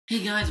Hey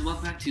guys,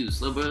 welcome back to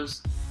Slow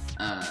Bros.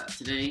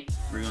 Today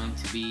we're going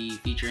to be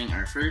featuring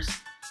our first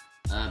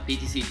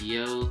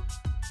PTCGO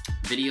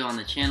video on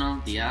the channel.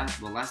 The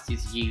last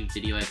PTCG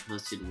video I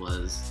posted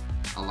was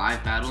a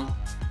live battle,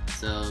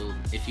 so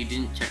if you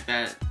didn't check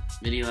that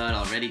video out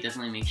already,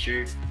 definitely make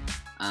sure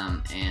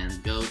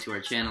and go to our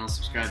channel,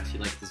 subscribe if you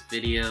like this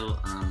video,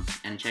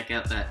 and check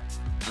out that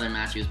other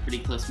match. It was a pretty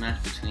close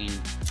match between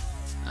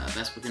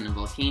Vesperkin and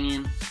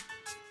Volcanion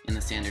in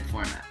the standard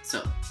format.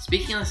 So,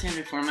 speaking of the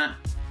standard format,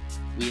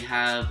 we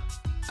have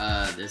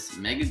this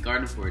Mega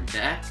Gardevoir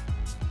deck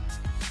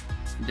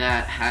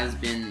that has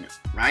been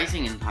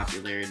rising in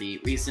popularity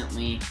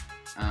recently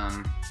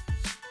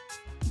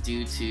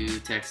due to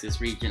Texas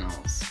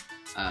Regionals.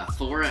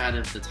 4 out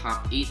of the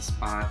top 8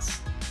 spots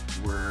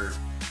were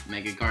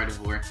Mega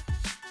Gardevoir.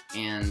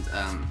 And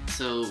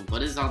so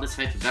what is all this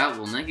hype about?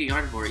 Well, Mega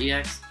Gardevoir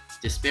EX,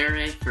 Despair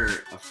Ray for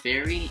a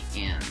Fairy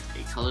and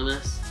a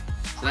Colorless.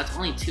 So that's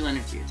only 2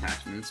 energy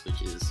attachments, which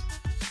is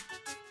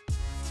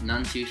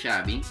none too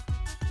shabby.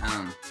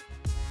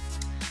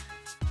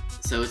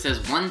 So it says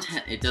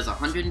it does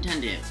 110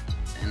 damage,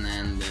 and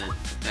then the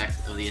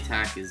effect of the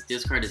attack is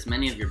discard as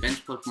many of your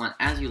bench Pokemon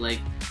as you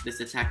like. This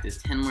attack does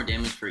 10 more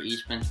damage for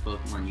each bench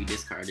Pokemon you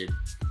discarded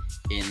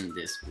in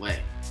this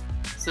way.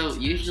 So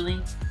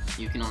usually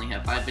you can only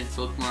have 5 bench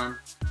Pokemon,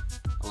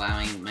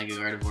 allowing Mega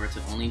Gardevoir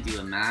to only do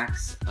a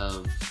max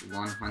of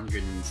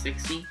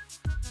 160.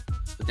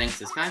 But thanks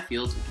to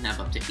Skyfields, we can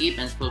have up to 8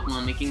 bench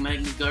Pokemon, making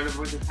Mega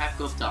Gardevoir's attack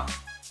go up to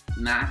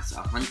max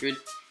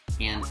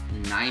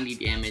 190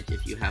 damage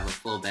if you have a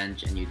full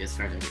bench and you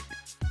discard everything.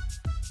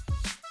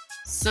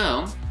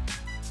 So,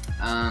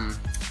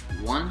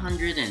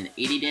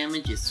 180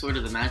 damage is sort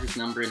of the magic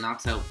number. It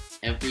knocks out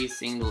every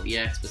single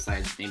EX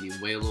besides maybe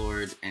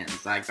Wailord and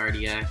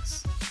Zygarde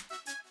EX.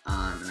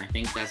 And I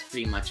think that's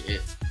pretty much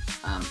it.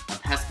 A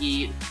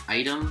pesky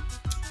item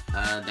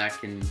that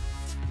can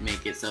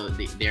make it so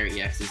their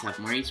EXs have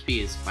more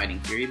HP is Fighting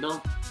Fury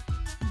Belt.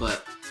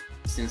 But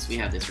since we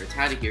have this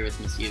Rattata here with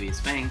Mischievous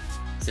Fang,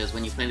 it says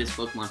when you play this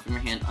Pokemon from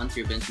your hand onto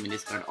your bench, you may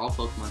discard all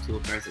Pokemon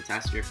tool cards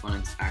attached to your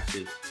opponent's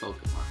active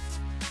Pokemon.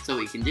 So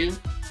what you can do,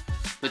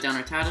 put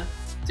down Rattata,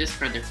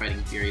 discard their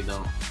Fighting Fury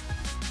Belt,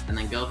 and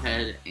then go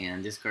ahead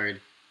and discard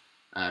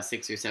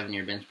 6 or 7 of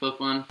your bench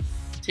Pokemon,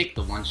 take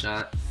the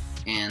one-shot,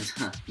 and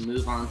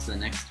move on to the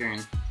next turn.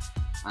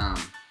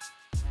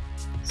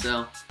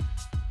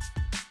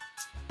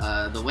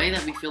 The way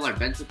that we fill our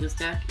bench with this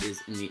deck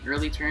is in the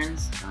early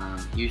turns.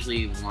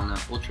 Usually we want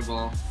to Ultra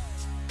Ball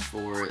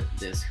for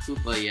this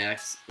Hoopa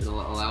EX.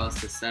 It'll allow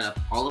us to set up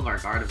all of our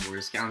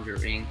Gardevoirs. Scoundrel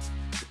Ring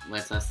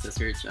lets us to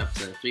search up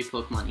to 3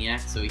 Pokemon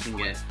EX, so we can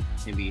get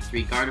maybe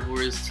 3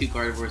 Gardevoirs, 2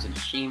 Gardevoirs and a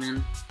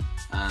Shaman,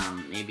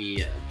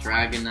 maybe a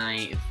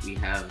Dragonite if we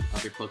have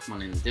other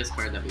Pokemon in the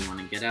discard that we want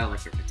to get out,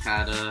 like a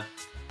Rattata,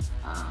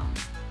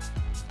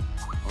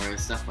 or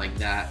stuff like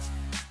that.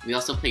 We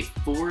also play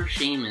 4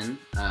 Shaman.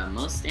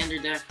 Most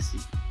standard decks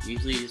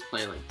usually just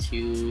play like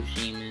 2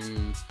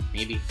 Shaman,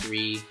 maybe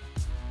 3,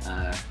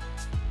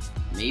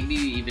 maybe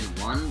even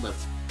 1, but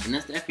in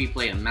this deck we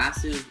play a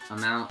massive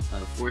amount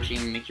of 4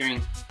 Shaman,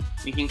 making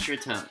sure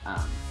to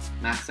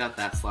max out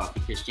that slot,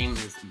 because Shaman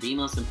is the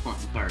most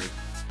important card,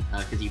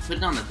 because you put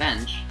it on the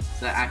bench,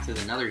 so that acts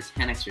as another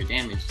 10 extra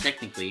damage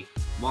technically,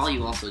 while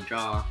you also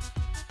draw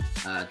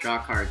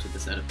cards with the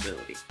set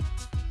ability.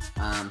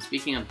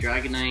 Speaking of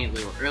Dragonite, a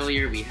little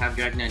earlier, we have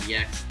Dragonite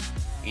EX,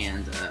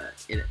 and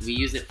we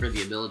use it for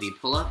the ability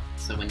Pull Up.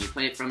 So when you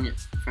play it from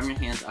your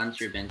hands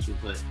onto your bench, you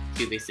put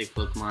 2 basic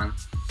Pokemon,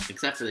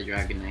 except for the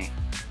Dragonite,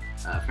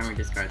 from your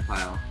discard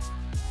pile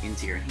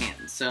into your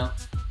hands. So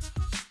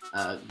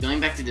going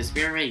back to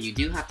Despair Ray, you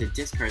do have to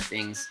discard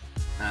things,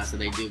 so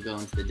they do go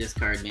into the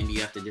discard. Maybe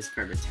you have to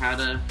discard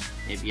Rattata,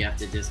 maybe you have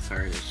to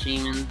discard a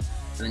Shaman,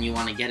 and then you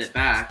want to get it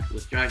back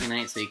with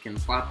Dragonite, so you can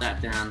plop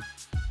that down,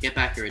 get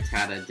back your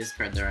Rattata,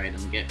 discard their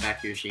item, get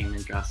back your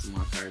Shaman, draw some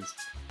more cards.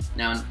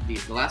 Now, the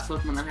last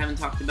Pokemon that I haven't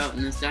talked about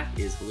in this deck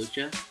is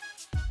Hawlucha.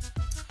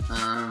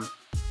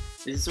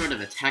 This is sort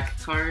of a tech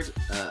card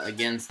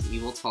against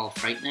Yveltal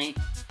Fright Knight.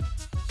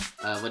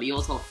 What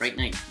Yveltal Fright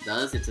Knight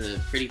does, it's a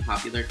pretty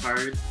popular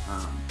card.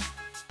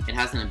 It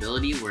has an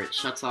ability where it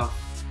shuts off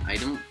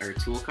item or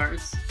tool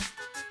cards,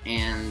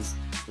 and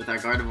with our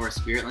Gardevoir,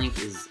 Spirit Link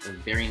is a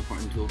very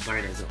important tool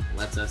card, as it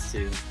lets us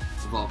to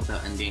evolve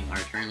without ending our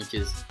turn, which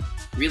is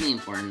really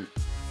important,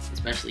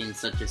 especially in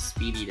such a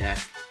speedy deck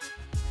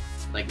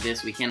like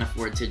this. We can't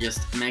afford to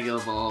just Mega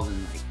Evolve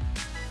and like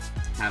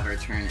have our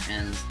turn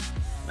end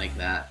like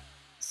that.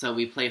 So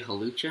we play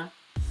Hawlucha.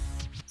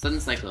 Sudden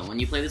Cyclone. When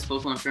you play this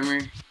Pokemon from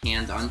your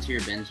hand onto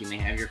your bench, you may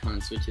have your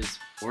opponent switch his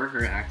or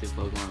her active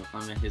Pokemon with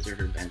one of his or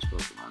her bench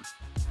Pokemon.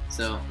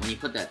 So when you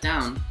put that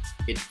down,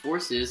 it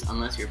forces,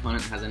 unless your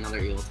opponent has another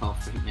Yveltal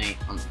Fright Knight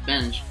on the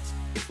bench,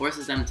 it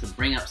forces them to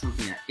bring up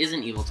something that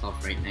isn't Yveltal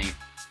Fright Knight,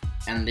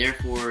 and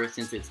therefore,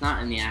 since it's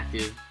not in the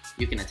active,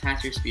 you can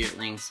attach your Spirit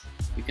Links,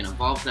 you can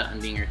evolve that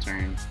ending your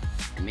turn,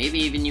 and maybe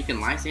even you can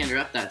Lysander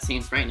up that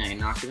same Fright Knight and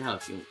knock it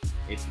out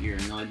if you're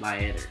annoyed by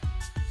it,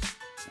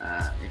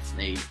 or if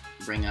they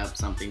bring up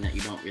something that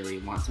you don't really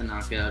want to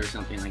knock out or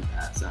something like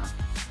that. So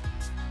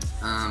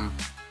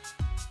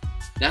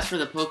that's for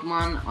the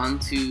Pokemon.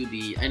 Onto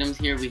the items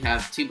here. We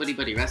have 2 Buddy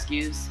Buddy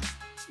Rescues.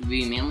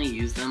 We mainly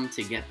use them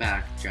to get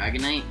back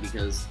Dragonite,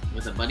 because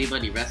with a Buddy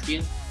Buddy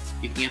Rescue,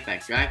 you can get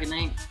back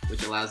Dragonite,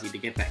 which allows you to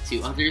get back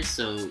 2 others,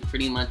 so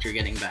pretty much you're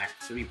getting back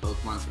 3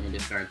 Pokemon from your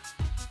discard,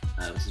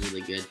 which is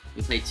really good.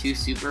 We play 2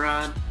 Super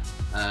Rod.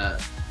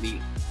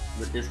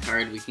 With this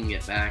card, we can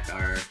get back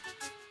our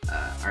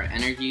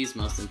energies,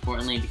 most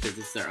importantly, because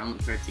this is our only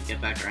card to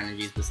get back our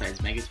energies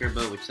besides Mega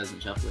Turbo, which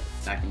doesn't shuffle it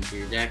back into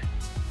your deck.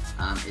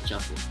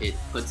 It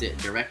puts it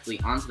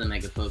directly onto the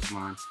Mega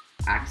Pokemon,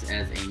 acts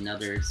as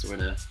another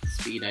sort of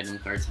speed item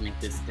card to make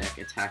this deck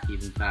attack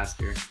even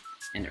faster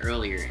and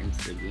earlier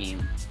into the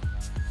game.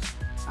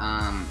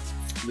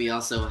 We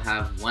also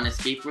have 1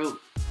 Escape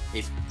Rope.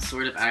 It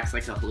sort of acts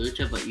like a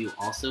Hawlucha, but you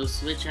also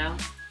switch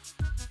out.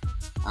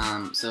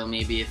 So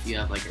maybe if you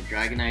have like a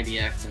Dragonite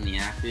EX in the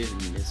active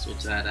and you just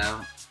switch that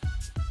out,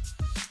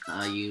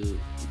 you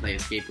play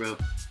Escape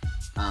Rope.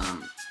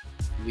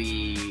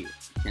 We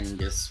can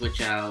just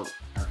switch out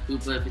our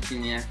Koopa if it's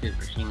in the active,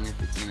 or Shaman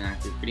if it's in the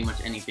active, pretty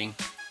much anything.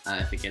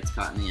 If it gets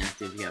caught in the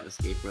active, you have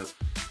Escape Rope.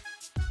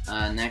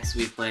 Next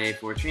we play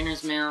 4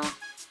 Trainer's Mail,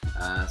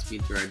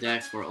 speed through our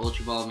deck. 4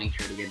 Ultra Ball, make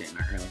sure to get it in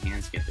our early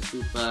hands to get the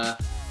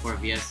Koopa. 4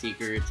 VS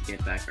Seeker to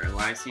get back our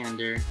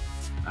Lysander,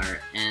 our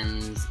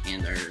Ends,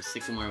 and our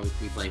Sycamore, which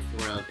we play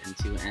 4 of, and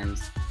 2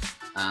 Ends.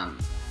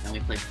 Then we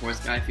play 4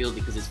 Skyfield,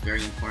 because it's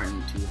very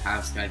important to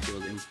have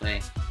Skyfield in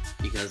play,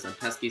 because a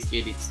pesky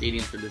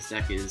stadium for this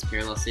deck is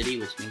Parallel City,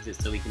 which makes it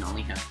so we can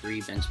only have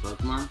 3 bench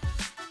Pokemon.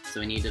 So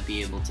we need to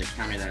be able to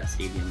counter that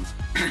stadium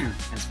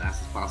as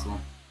fast as possible.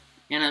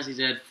 And as we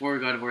said, 4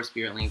 Gardevoir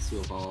Spirit Links to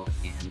evolve,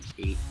 and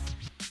 8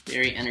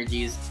 Fairy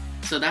Energies.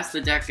 So that's the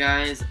deck,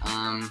 guys.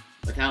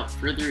 Without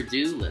further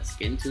ado, let's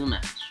get into the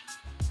match.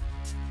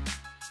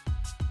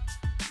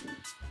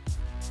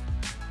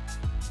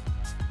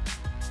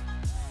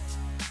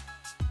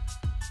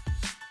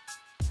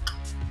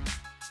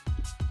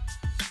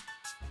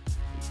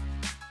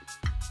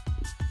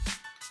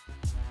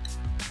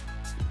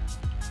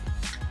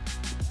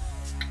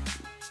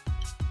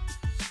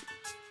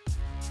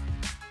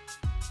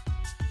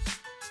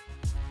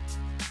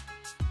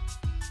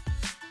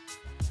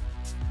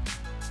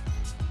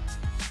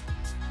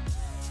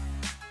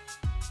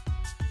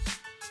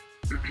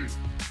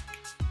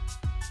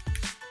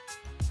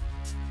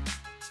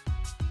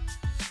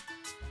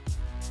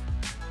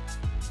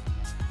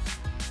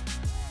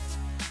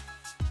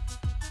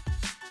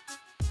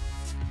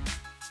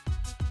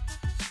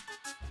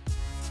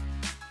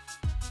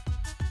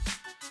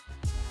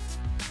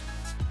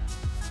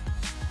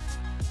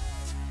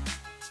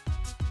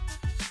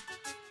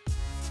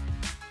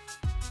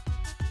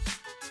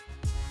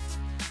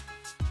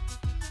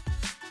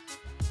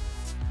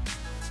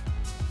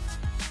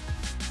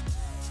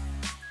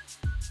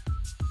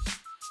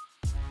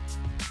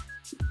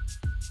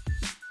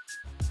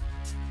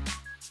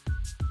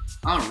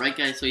 Alright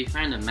guys, so we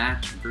find a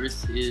match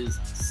versus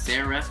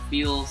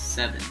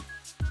Seraphil7.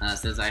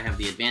 Says I have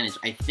the advantage.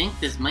 I think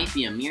this might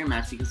be a mirror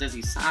match, because as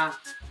you saw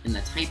in the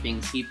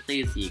typings, he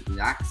plays the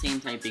exact same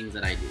typings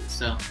that I do.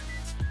 So,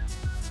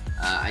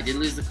 I did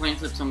lose the coin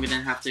flip, so I'm going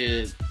to have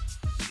to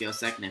go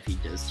second if he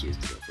does choose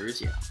to go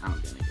first. Yeah, I'm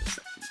going to go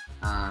second.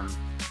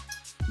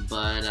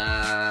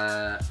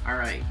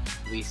 Alright.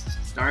 We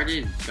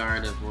started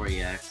Gardevoir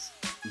EX.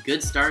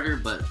 Good starter,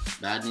 but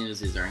bad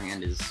news is our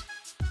hand is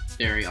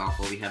very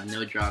awful. We have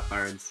no draw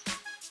cards.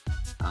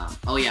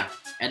 Oh yeah,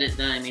 edit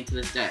that I made to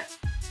this deck.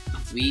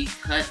 We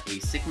cut a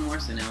Sycamore,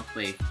 so now we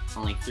play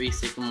only 3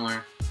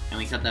 Sycamore, and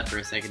we cut that for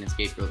a 2nd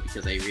Escape Rope,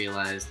 because I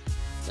realized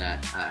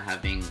that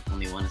having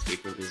only 1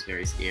 Escape Rope is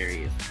very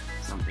scary if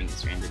something is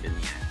stranded in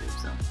the active.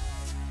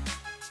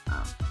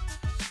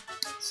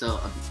 So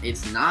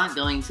it's not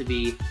going to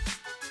be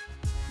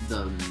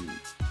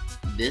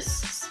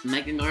this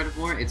Mega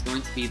Gardevoir. It's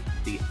going to be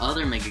the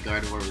other Mega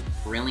Gardevoir with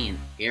Brilliant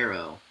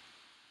Arrow.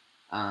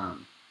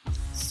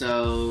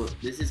 So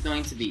this is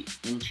going to be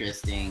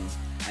interesting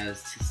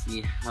as to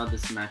see how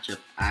this matchup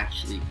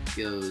actually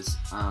goes.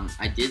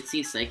 I did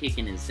see Psychic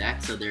in his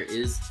deck, so there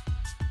is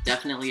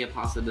definitely a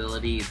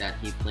possibility that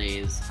he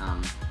plays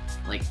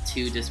like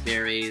 2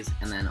 Desperays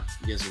and then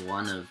just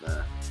 1 of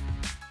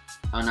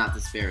oh, not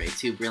Desparay,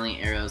 2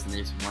 Brilliant Arrows and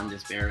there's 1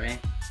 Desparay,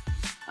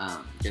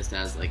 just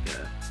as like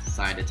a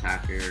side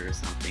attacker or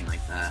something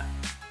like that.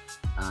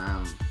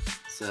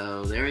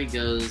 So there he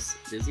goes.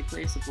 Does he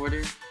play a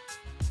supporter?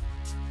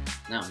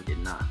 No, he did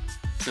not.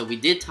 So we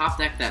did top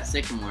deck that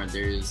Sycamore.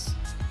 There's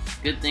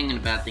a good thing and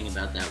a bad thing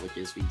about that, which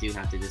is we do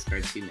have to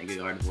discard 2 Mega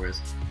Gardevoirs.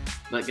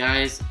 But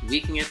guys, we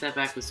can get that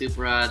back with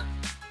Super Rod.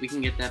 We can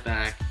get that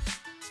back.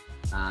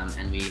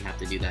 And we have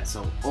to do that.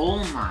 So,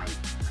 oh my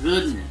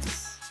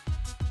goodness.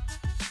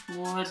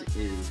 What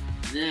is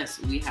this?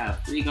 We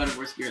have 3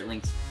 Gardevoir Spirit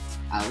Links.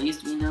 At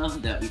least we know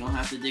that we don't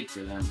have to dig for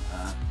them.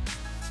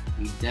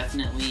 We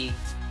definitely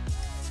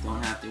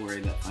don't have to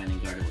worry about finding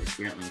Gardevoir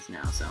Spirit Links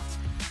now, so.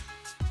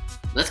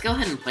 Let's go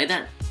ahead and play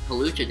that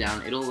Hawlucha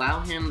down. It'll allow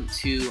him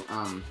to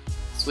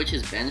switch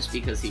his bench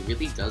because he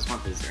really does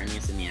want the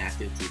Xerneas in the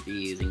active to be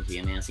using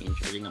Geomancy and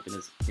charging up in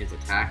his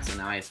attack, so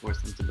now I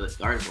forced him to put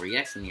Gardevoir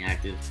EX in the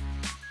active.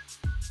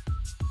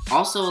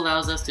 Also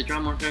allows us to draw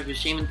more cards with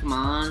Shaman. Come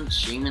on,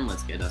 Shaman,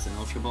 let's get us an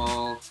Ultra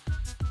Ball.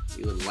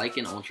 We would like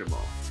an Ultra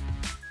Ball.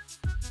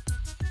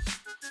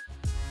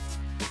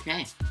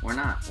 Okay, or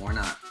not.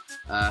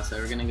 So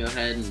we're gonna go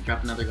ahead and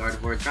drop another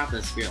Gardevoir, drop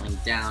the Spirit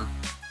Link down.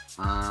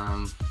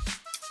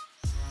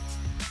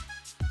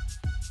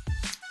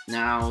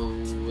 Now,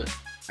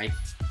 I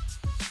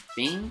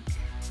think,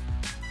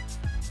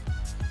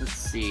 let's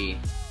see,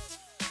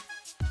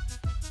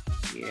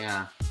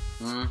 yeah,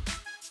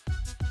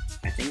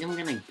 I think I'm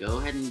gonna go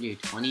ahead and do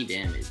 20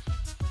 damage.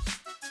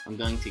 I'm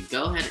going to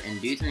go ahead and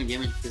do 20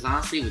 damage, because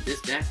honestly, with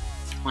this deck,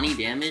 20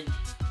 damage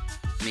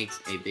makes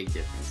a big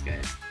difference,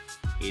 guys.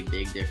 A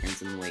big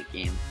difference in the late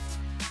game.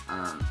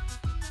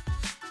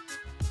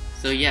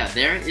 So yeah,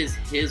 there is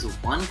his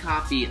one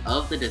copy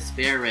of the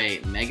Despair Ray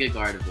Mega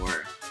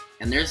Gardevoir.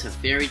 And there's a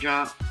Fairy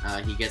Drop.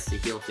 He gets to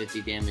heal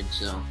 50 damage,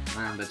 so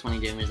the 20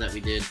 damage that we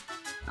did,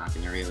 not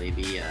gonna really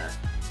be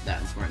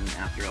that important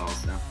after all.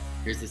 So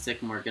here's the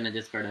Sycamore, gonna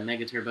discard a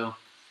Mega Turbo.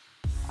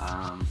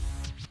 And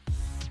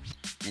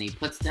he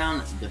puts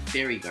down the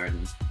Fairy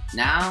Garden.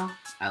 Now,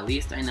 at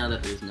least I know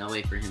that there's no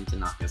way for him to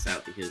knock us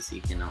out because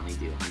he can only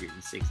do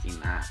 160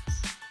 max.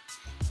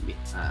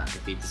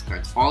 If he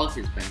discards all of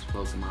his bench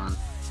Pokemon.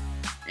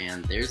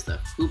 And there's the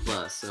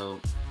Hoopa, so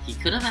he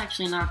could have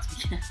actually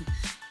knocked me out.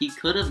 He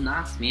could have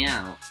knocked me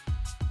out.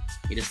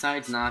 He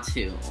decides not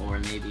to, or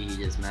maybe he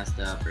just messed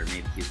up, or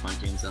maybe he's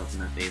punching himself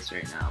in the face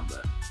right now,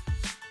 but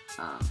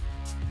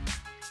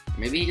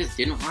maybe he just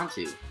didn't want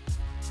to.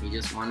 He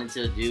just wanted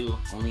to do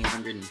only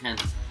 110.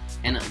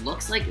 And it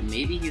looks like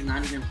maybe he's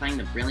not even playing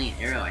the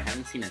Brilliant Arrow. I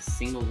haven't seen a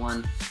single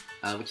one,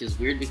 which is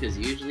weird because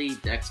usually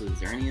decks with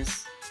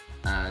Xerneas,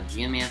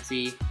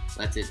 Geomancy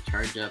lets it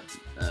charge up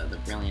the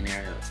Brilliant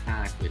Arrow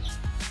attack, which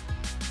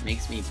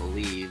makes me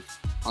believe.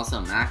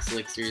 Also, Max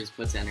Elixirs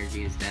puts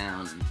energies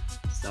down and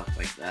stuff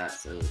like that,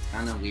 so it's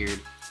kind of weird.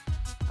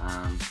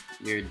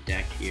 Weird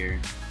deck here,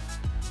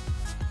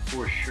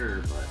 for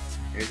sure, but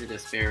there's a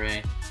Despair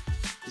Ray.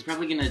 He's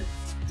probably gonna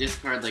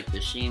discard like the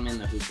Shaman,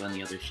 the Hoopa, and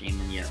the other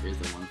Shaman. Yeah, there's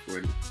the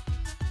 140.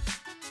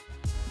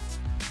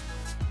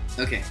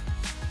 Okay.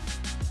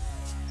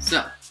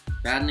 So,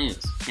 bad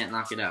news. Can't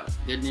knock it out.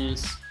 Good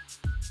news.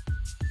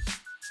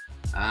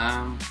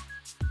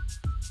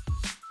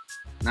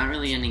 Not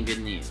really any good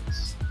news.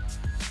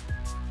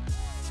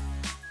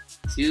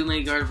 2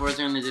 Mega Gardevoirs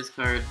are in the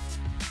discard.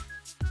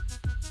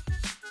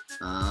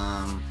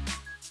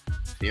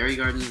 Fairy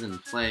Garden's in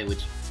play,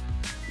 which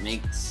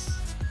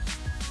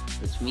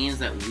means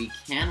that we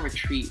can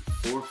retreat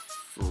for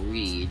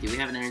free. Do we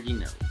have an energy?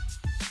 No.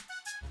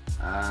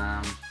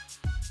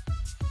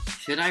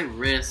 Should I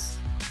risk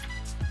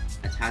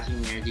attaching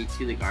the energy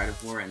to the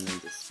Gardevoir and then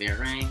Despair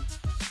Ray?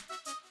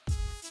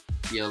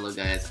 YOLO,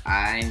 guys.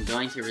 I'm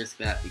going to risk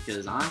that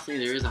because honestly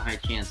there is a high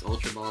chance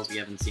Ultra Balls we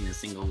haven't seen a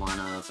single one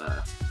of,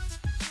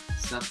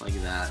 stuff like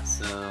that,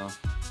 so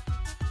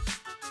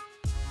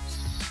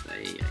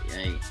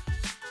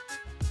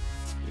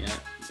yeah,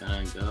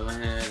 gonna go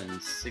ahead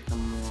and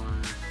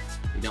Sycamore.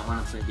 We don't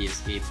want to play the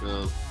Escape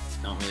Rope,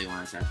 don't really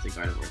want to attach the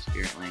Gardevoir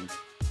Spirit Link.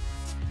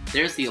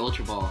 There's the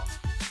Ultra Ball.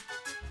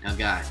 Now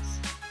guys,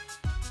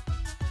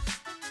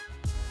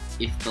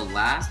 if the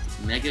last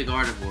Mega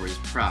Gardevoir is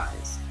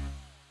prized,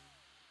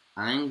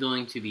 I'm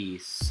going to be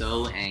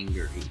so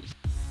angry.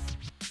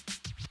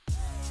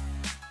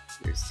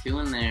 There's 2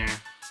 in there.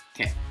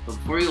 Okay, but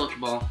before we Ultra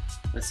Ball,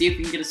 let's see if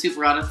we can get a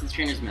Super Rod out of the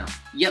Trainer's Mail.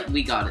 Yep,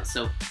 we got it.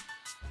 So,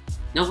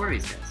 no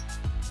worries, guys.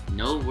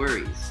 No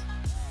worries.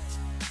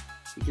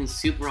 We can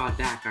Super Rod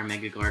back our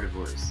Mega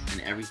Gardevoirs,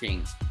 and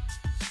everything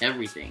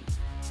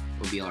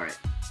will be alright.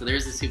 So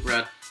there's the Super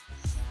Rod.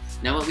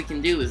 Now what we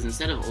can do is,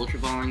 instead of Ultra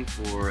Balling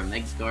for a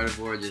Mega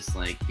Gardevoir just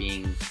like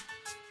being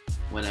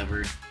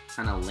whatever,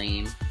 kind of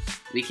lame,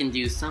 we can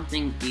do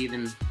something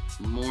even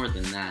more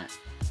than that.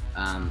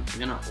 I'm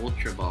gonna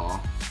Ultra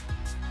Ball,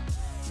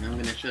 and I'm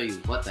gonna show you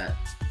what that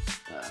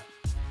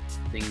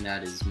thing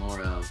that is more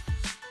of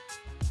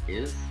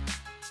is.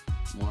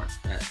 More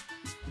that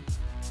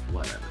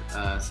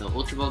whatever. So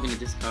Ultra Ball gonna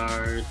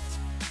discard.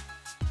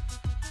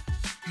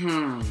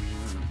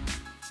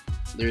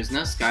 There's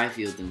no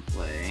Skyfield in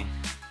play.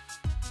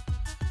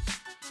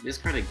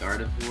 Discard a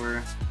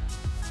Gardevoir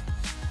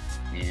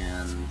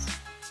and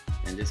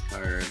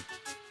discard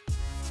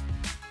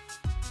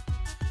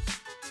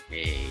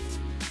a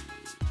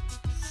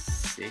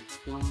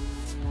Sycamore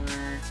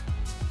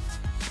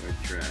or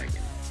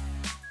Dragon.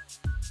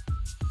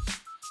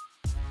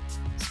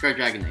 Discard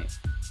Dragonite.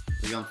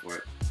 We're going for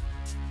it.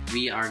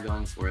 We are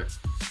going for it.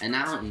 And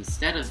now,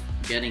 instead of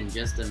getting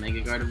just a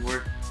Mega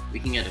Gardevoir, we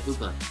can get a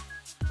Hoopa.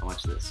 Now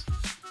watch this.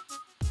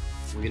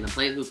 We're gonna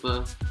play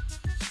Hoopa.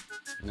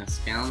 We're gonna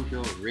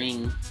Scoundrel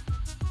Ring.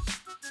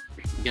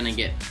 We're gonna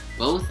get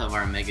both of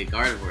our Mega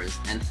Gardevoirs.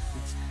 And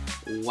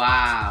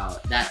Wow,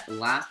 that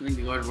last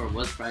Mega Gardevoir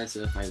was prized,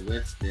 so if I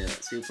whiffed the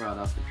Super Rod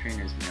off the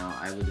trainer's mail,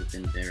 I would have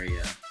been very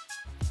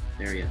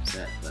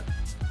upset. But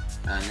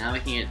now we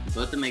can get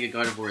both the Mega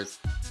Gardevoirs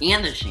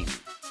and the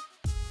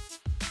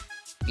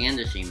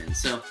Shaman.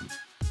 So,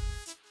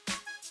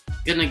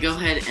 gonna go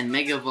ahead and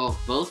Mega Evolve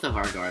both of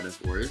our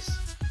Gardevoirs.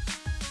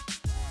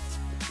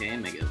 Okay,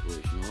 Mega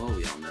Evolutional,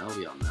 we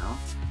all know.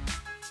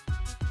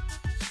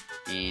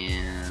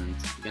 And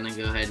I'm gonna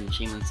go ahead and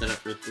Shaman set up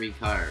for 3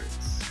 cards.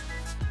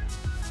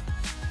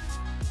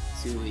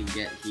 See what we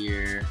get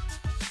here.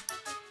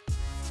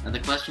 Now the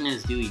question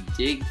is, do we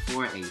dig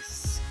for a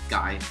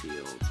Sky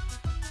Field?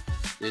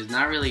 There's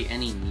not really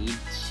any need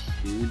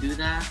to do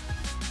that,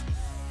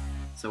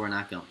 so we're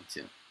not going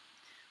to.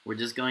 We're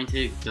just going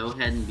to go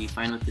ahead and be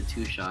fine with the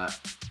 2-shot.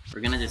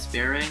 We're gonna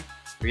Despair Ray.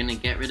 We're gonna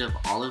get rid of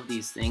all of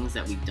these things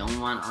that we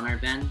don't want on our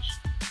bench.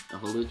 The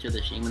Hawlucha,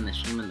 the Shaman, the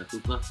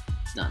Hoopa.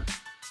 Done.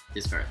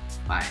 Discard.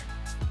 Bye.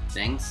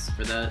 Thanks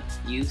for the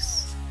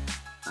use,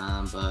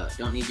 but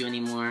don't need you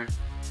anymore.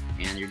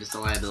 And you're just a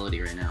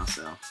liability right now,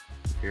 so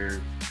you're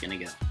gonna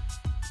go.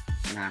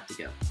 Gonna have to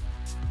go.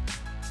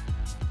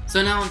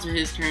 So now onto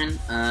his turn.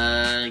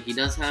 He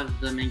does have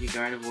the Mega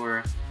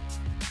Gardevoir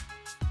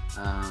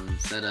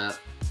set up.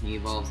 He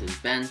evolves his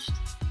benched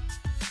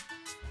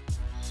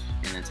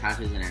and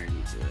attaches an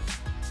energy to it.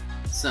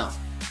 So,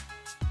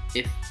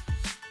 if,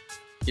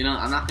 you know,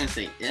 I'm not gonna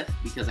say if,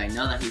 because I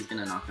know that he's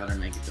gonna knock out our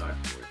Mega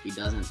Gardevoir. If he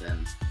doesn't,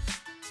 then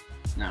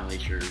not really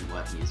sure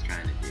what he's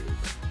trying to do,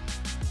 but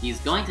he's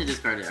going to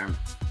discard it.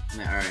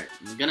 Alright,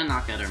 we're gonna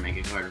knock out our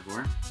Mega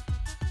Gardevoir.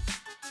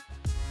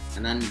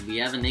 And then we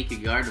have a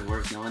naked Gardevoir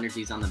with no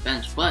energies on the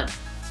bench, but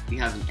we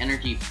have an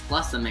energy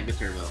plus a Mega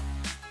Turbo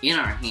in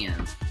our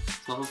hand.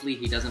 So hopefully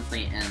he doesn't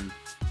play N.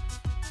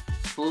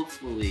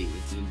 Hopefully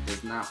he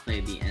does not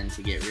play the N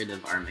to get rid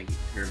of our Mega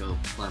Turbo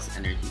plus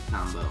energy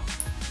combo.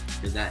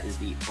 Because that is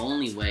the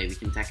only way we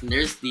can attack him.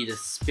 There's the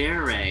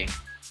Despair Ray.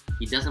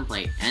 He doesn't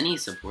play any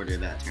supporter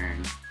that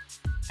turn.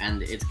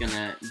 And it's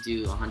gonna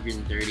do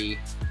 130,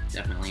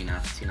 definitely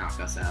enough to knock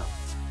us out.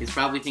 He's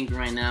probably thinking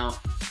right now,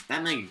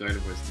 that Mega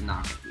Gardevoir is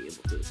not gonna be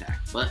able to attack.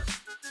 But,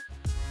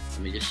 let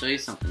me just show you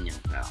something, young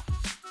pal.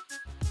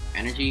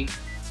 Energy,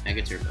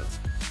 Mega Turbo.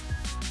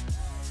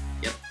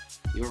 Yep,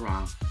 you were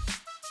wrong.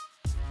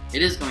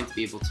 It is going to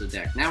be able to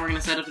attack. Now we're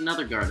gonna set up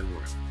another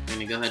Gardevoir. We're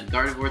gonna go ahead,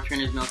 Gardevoir,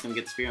 Trainer's Milk, gonna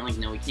get the Spirit Link.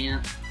 No, we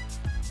can't.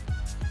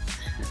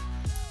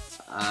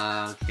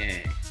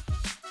 Okay.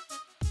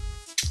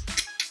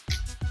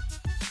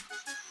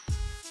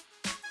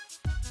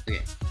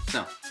 Okay,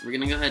 so we're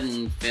gonna go ahead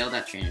and fail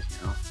that Trainer's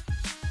Mail.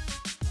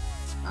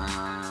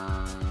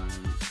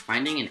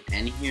 Finding an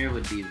N here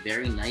would be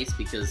very nice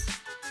because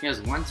he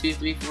has 1, 2,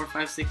 3, 4,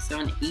 5, 6,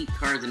 7, 8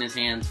 cards in his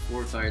hands,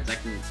 4 cards. I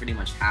can pretty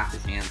much half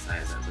his hand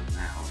size as of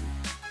now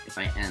if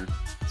I N.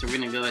 So we're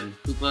gonna go ahead and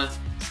Hoopa,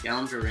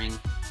 Scavenger Ring.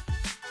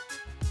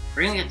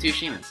 We're gonna get 2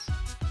 Shamans.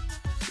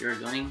 We're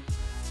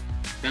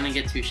gonna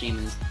get 2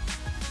 Shamans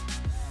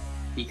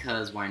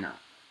because why not?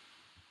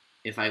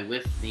 If I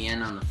whiff the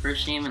N on the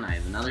first Shaman, I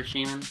have another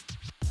Shaman.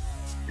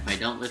 If I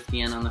don't whiff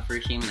the N on the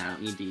first Shaman, I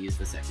don't need to use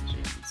the second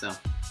Shaman. So,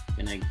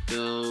 I'm gonna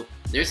go...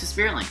 There's a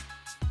Spirit Link.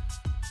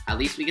 At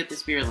least we get the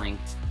Spirit Link.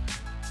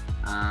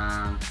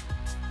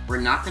 We're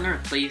not gonna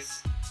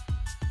replace...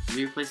 Did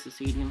we replace the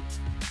Stadium?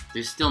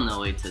 There's still no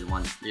way to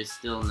There's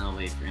still no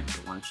way for him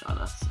to one-shot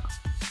us, so...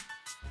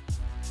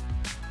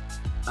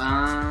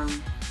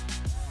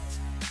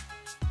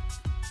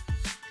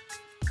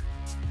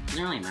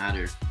 Doesn't really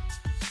matter.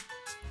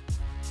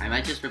 I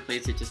might just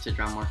replace it just to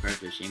draw more cards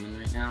with Shaman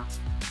right now.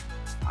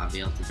 I'll be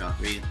able to draw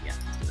 3. Yeah,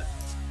 let's do that.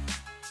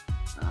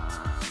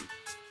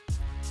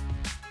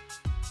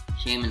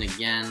 Shaman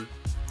again.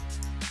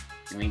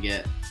 And we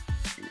get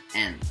an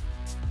N.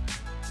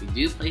 We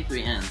do play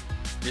 3 N.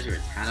 There's a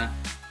Rattata.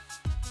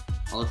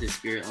 All of his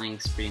Spirit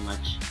Links pretty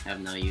much have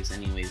no use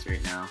anyways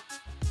right now.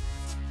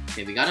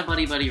 Okay, we got a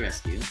Buddy Buddy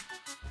Rescue.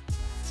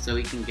 So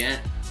we can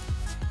get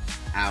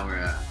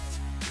our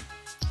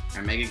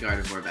Mega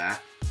Gardevoir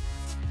back.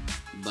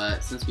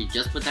 But since we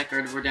just put that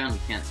Gardevoir down, we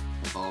can't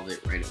evolve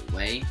it right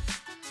away.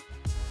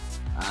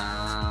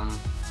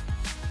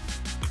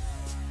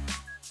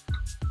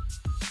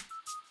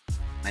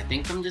 I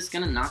think I'm just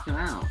gonna knock him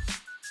out.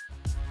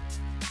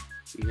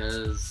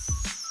 Because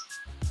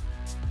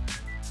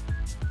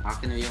I'm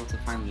not gonna be able to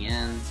find the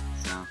end,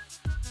 so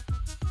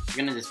we're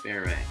gonna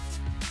Despair Ray.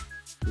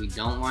 We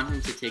don't want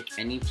him to take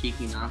any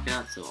cheeky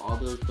knockout, so all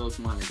those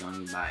Pokemon are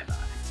going bye-bye.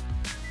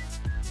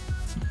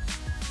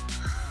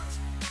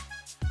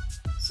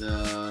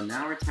 So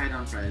now we're tied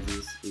on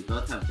prizes. We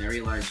both have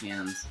very large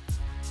hands,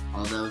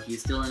 although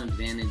he's still an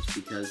advantage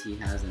because he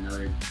has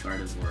another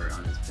Gardevoir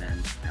on his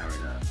bench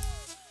powered up.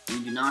 We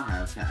do not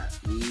have that.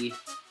 We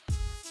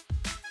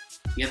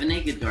have a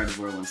naked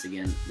Gardevoir once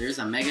again. There's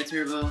a Mega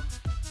Turbo.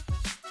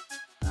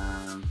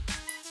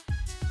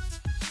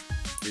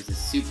 There's a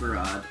Super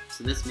Rod.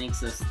 So this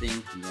makes us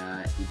think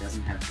that he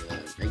doesn't have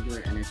the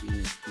regular energy in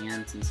his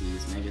hand since he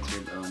used Mega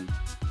Turbo, and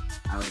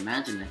I would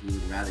imagine that he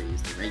would rather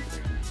use the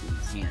regular energy in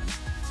his hand.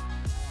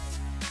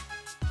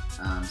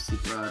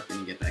 Super Rod,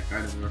 gonna get that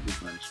Gardevoir,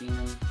 who's on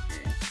Shaman.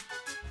 Okay.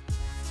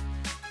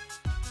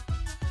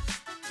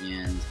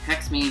 And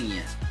Hex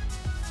Maniac.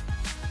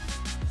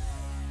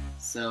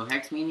 So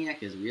Hex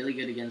Maniac is really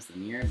good against the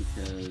mirror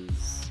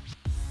because,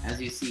 as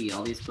you see,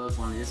 all these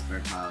Pokemon in this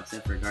card pile,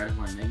 except for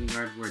Gardevoir and Mega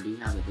Gardevoir, do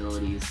have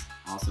abilities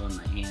also in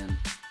my hand.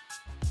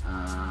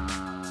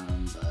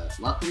 But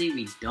luckily,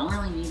 we don't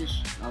really need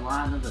a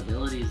lot of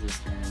abilities this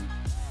turn.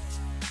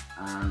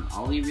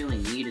 All we really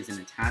need is an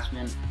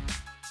attachment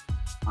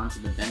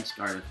onto the bench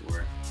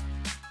Gardevoir,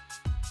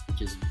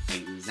 which is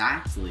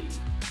exactly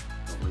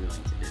what we're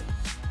going to do.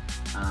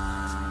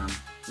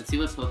 Let's see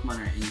what Pokemon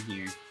are in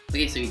here.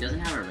 Okay, so he doesn't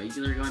have a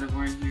regular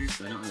Gardevoir in here,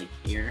 so I don't really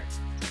care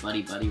to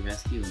buddy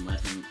rescue and let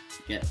him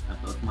get a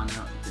Pokemon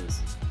out because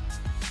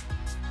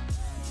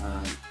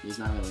there's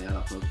not really a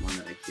lot of Pokemon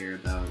that I care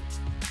about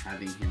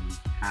having him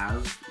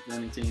have, if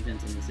that makes any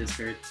sense, in his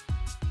discard.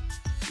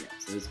 Yeah,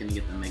 so he's gonna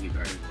get the Mega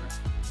Gardevoir.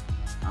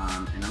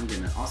 And I'm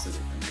gonna also get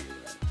the Mega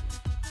Gardevoir.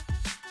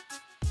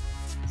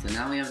 So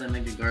now we have the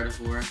Mega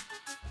Gardevoir.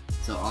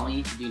 So all we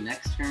need to do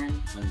next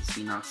turn, when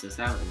he knocks us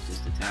out, is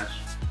just attach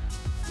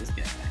this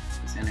guy,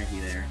 this energy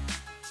there.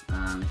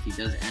 If he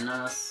does end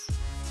us,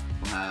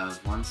 we'll have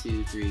 1,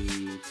 2,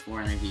 3,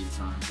 4 energies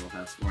gone, so we'll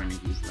have 4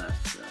 energies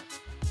left, so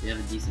we have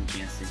a decent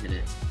chance to hit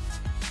it.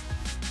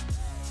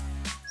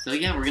 So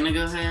yeah, we're gonna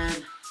go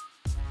ahead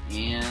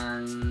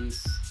and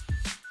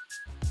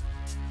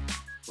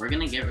we're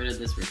gonna get rid of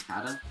this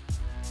Rattata.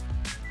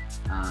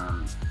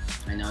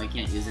 I know I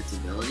can't use its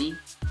ability,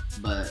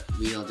 but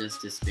we'll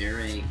just Despair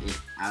Ray it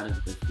out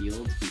of the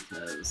field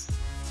because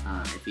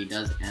if he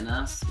does end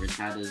us,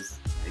 Rattata's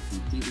a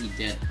completely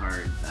dead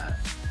card that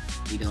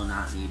we do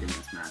not need in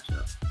this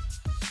matchup.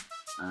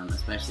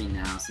 Especially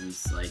now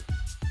since like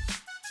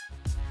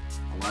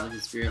a lot of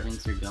his Spirit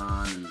Links are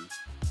gone and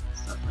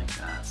stuff like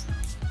that. So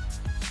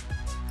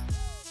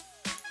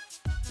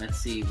let's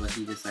see what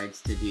he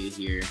decides to do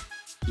here.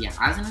 He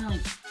hasn't really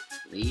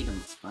played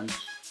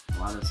a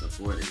lot of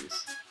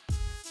supporters.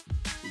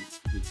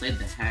 He played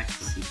the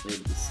Hex, he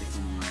played the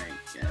Sycamore, I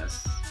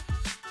guess.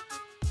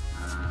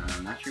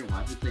 I'm not sure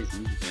why he plays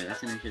Ninja Boy.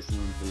 That's an interesting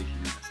inclusion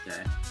in this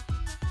deck.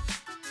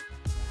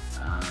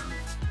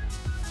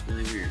 It's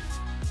really weird.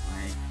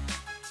 Why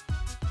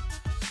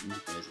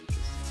Ninja Boy is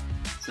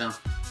interesting. So,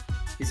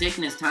 he's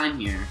taking his time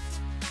here,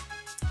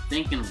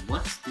 thinking,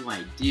 what do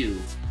I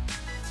do?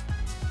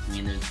 I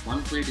mean, there's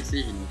one clear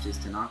decision, which is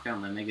to knock out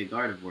my Mega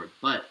Gardevoir,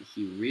 but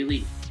he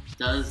really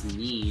does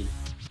need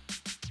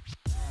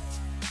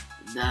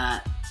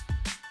that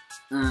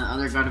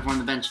other Gardevoir on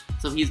the bench.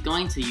 So he's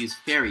going to use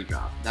Fairy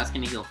Drop. That's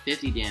going to heal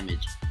 50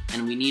 damage,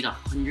 and we need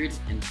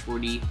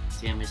 140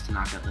 damage to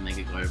knock out the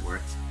Mega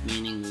Gardevoir,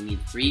 meaning we need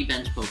 3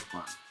 bench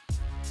Pokemon.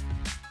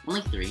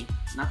 Only 3,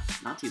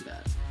 not too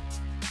bad.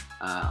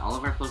 All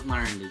of our Pokemon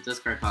are in the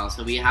discard pile,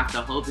 so we have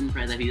to hope and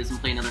pray that he doesn't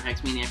play another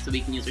Hex Maniac so we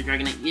can use our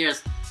Dragonite.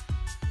 Yes!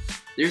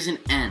 There's an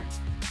N.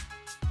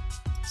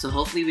 So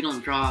hopefully we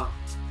don't draw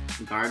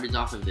garbage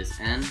off of this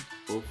N.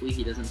 Hopefully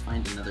he doesn't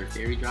find another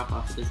Fairy Drop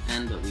off of this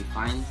N, but we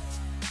find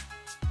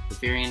the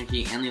Fairy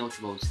Energy and the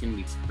Ultra Ball, which is going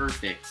to be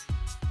perfect.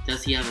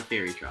 Does he have a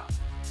Fairy Drop?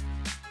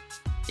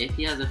 If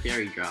he has a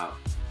Fairy Drop,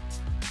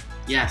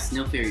 yes,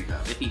 no Fairy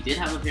Drop. If he did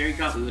have a Fairy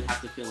Drop, we would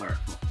have to fill our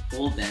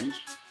whole bench,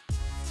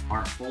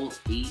 our whole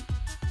 8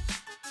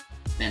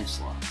 bench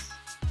slots,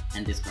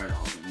 and discard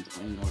all of them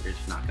in order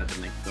to knock out the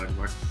Mega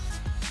Gardevoir.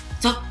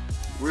 So,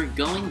 we're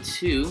going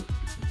to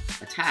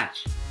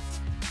attach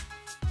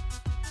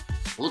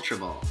Ultra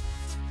Ball.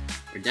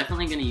 We're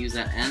definitely going to use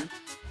that N.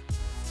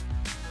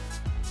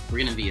 We're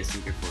going to be a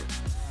Sinker Fort.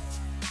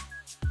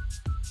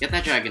 Get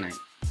that Dragonite.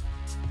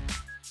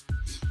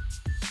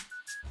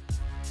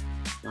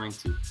 Going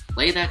to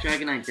play that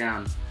Dragonite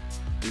down.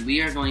 And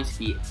we are going to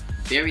be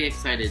very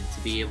excited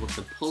to be able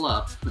to pull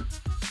up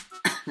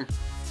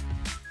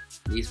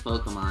these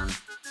Pokemon.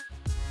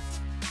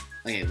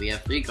 Okay, we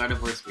have 3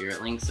 Gardevoir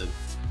Spirit Links, so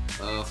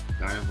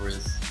Gardevoir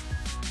is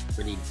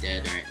pretty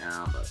dead right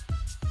now, but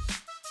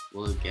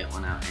we'll get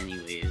one out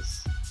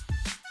anyways.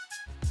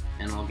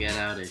 And we'll get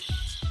out a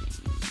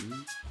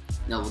Shaman.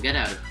 No, we'll get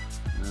out of...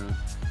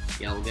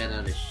 yeah, we'll get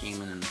out a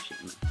Shaman and a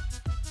Shaman.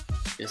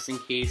 Just in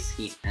case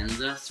he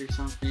ends us or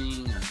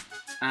something.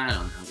 I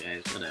don't know,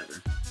 guys.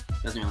 Whatever.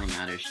 Doesn't really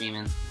matter.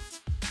 Shaman.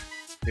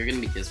 They're gonna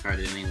be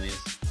discarded anyways.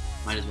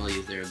 Might as well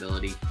use their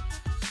ability.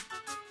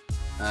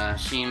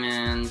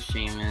 Shaman.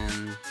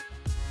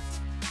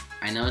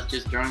 I know it's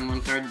just drawing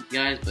 1 card,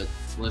 guys, but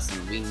listen,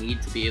 we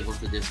need to be able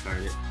to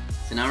discard it.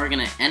 So now we're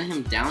gonna end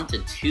him down to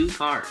 2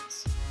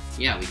 cards.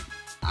 Yeah,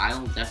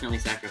 I'll definitely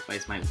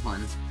sacrifice my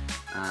 1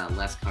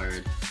 less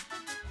card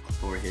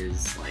for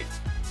his, like,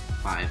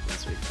 5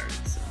 lesser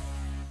cards, so.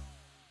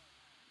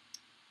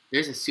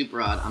 There's a Super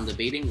Rod. I'm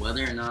debating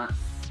whether or not...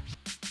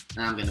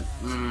 I'm gonna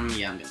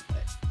play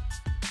it.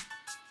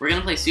 We're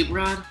gonna play Super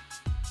Rod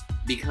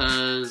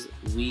because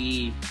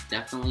we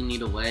definitely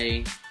need a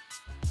way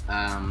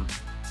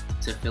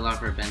to fill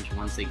out our bench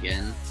once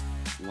again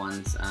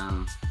once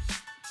the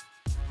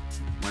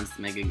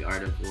Mega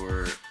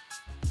Gardevoir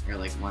or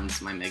like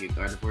once my Mega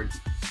Gardevoir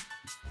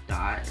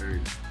die, or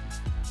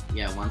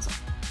yeah, once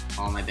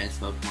all my bench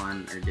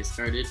Pokemon are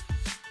discarded.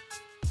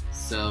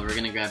 So we're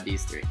gonna grab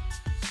these 3.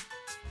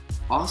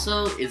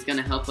 Also, it's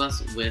gonna help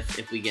us with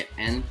if we get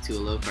N to a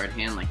low card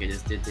hand, like I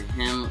just did to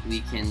him. We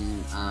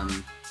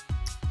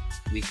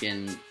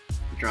can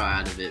draw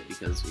out of it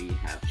because we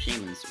have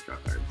Shamans to draw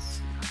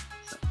cards.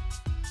 So,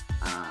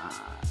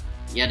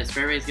 yeah, the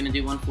Spare Ray is gonna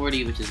do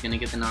 140, which is gonna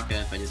get the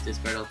knockout if I just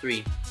discard all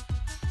 3.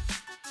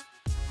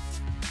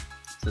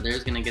 So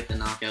there's gonna get the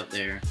knockout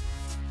there,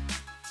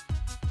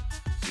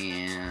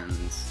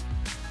 and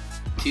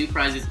 2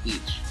 prizes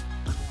each.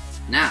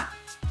 Now,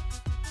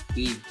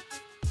 he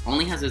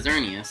only has a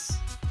Xerneas,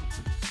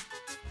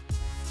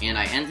 and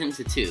I end him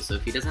to 2, so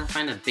if he doesn't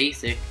find a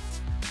basic,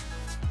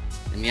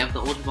 then we have the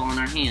Ultra Ball in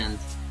our hand,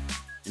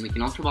 and we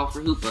can Ultra Ball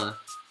for Hoopa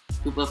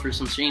for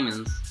some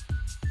Shamans,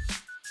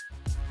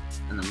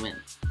 and then win.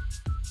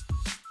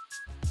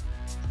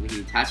 So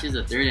he attaches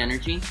a 3rd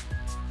energy,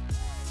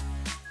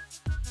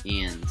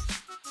 and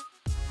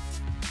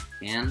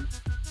can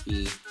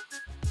he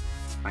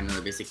find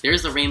another basic?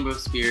 There's a Rainbow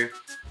Spear,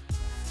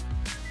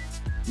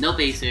 no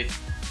basic,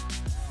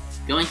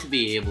 going to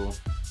be able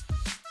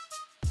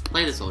to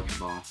play this Ultra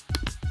Ball,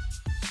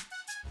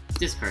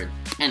 discard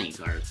any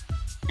card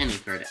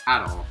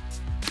at all,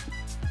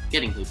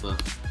 getting Hoopa,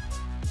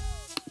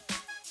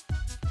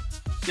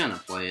 gonna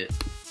play it,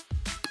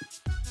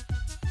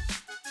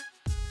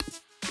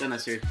 gonna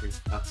search for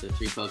up to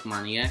 3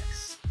 Pokemon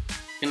EX,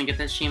 gonna get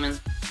that Shaman,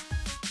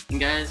 and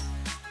guys,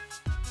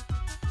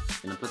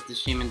 gonna put this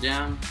Shaman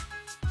down,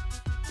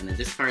 gonna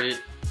discard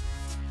it,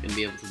 gonna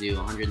be able to do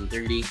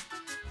 130,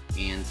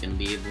 and gonna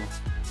be able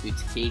to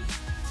take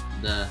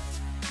the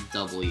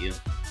W.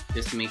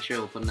 Just to make sure,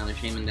 we'll put another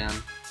Shaman down.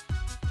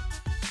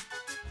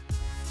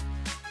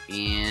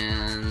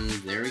 And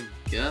there we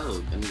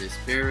go. Gonna do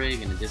Spare Ray,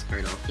 gonna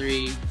discard all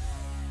 3.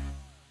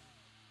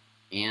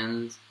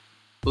 And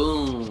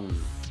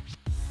boom!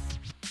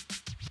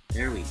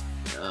 There we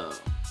go.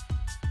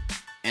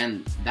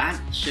 And that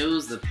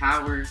shows the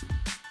power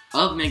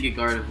of Mega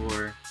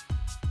Gardevoir.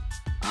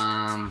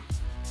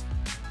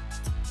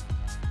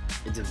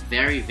 It's a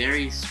very,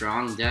 very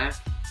strong deck,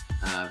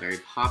 very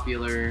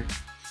popular,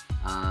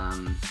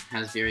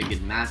 has very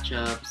good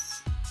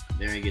matchups,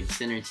 very good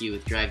synergy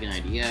with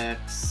Dragonite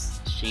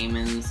EX,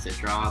 Shamans to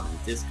draw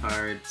and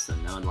discard, so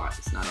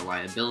it's not a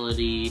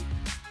liability,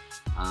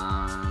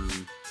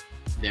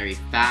 very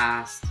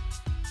fast,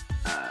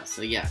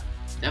 so yeah,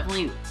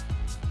 definitely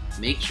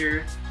make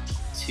sure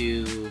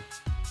to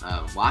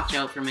watch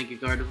out for Mega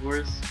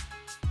Gardevoirs,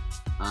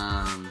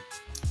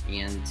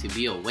 and to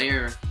be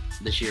aware of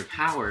the sheer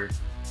power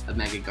of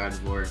Mega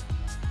Gardevoir,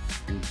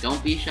 and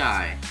don't be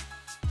shy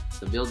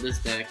to build this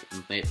deck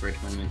and play it for a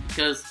tournament,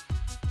 because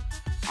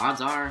odds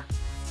are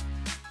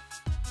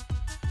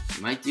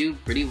you might do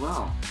pretty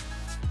well.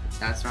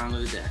 That strong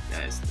of a deck,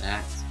 guys.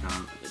 That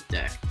strong of a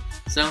deck.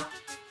 So,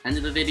 end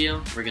of the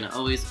video, we're gonna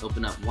always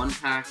open up 1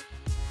 pack,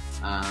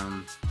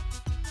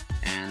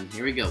 and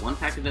here we go, 1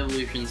 pack of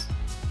evolutions.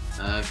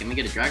 Can we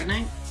get a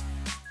Dragonite?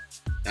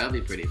 That would be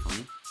pretty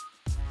funny.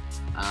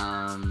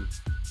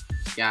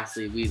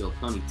 Ghastly, Weedle,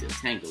 Ponytail,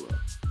 Tangela,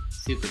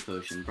 Super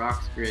Potion,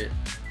 Brock's Grit,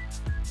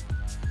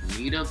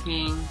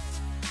 Nidoking,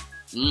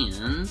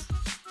 and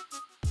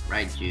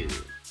Raichu.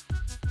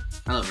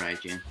 I love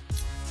Raichu.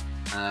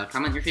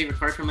 Comment your favorite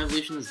card from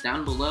Evolutions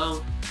down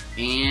below,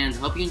 and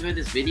hope you enjoyed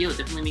this video.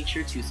 Definitely make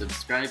sure to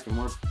subscribe for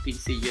more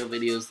PTCGO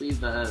videos.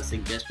 Leave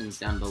suggestions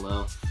down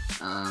below.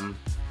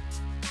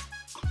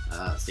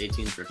 Stay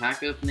tuned for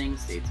pack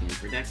openings, stay tuned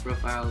for deck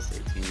profiles,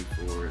 stay tuned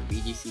for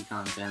VGC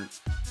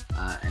content,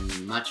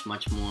 and much,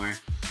 much more.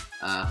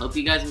 Hope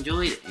you guys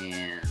enjoyed,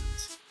 and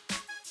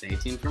stay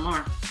tuned for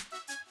more.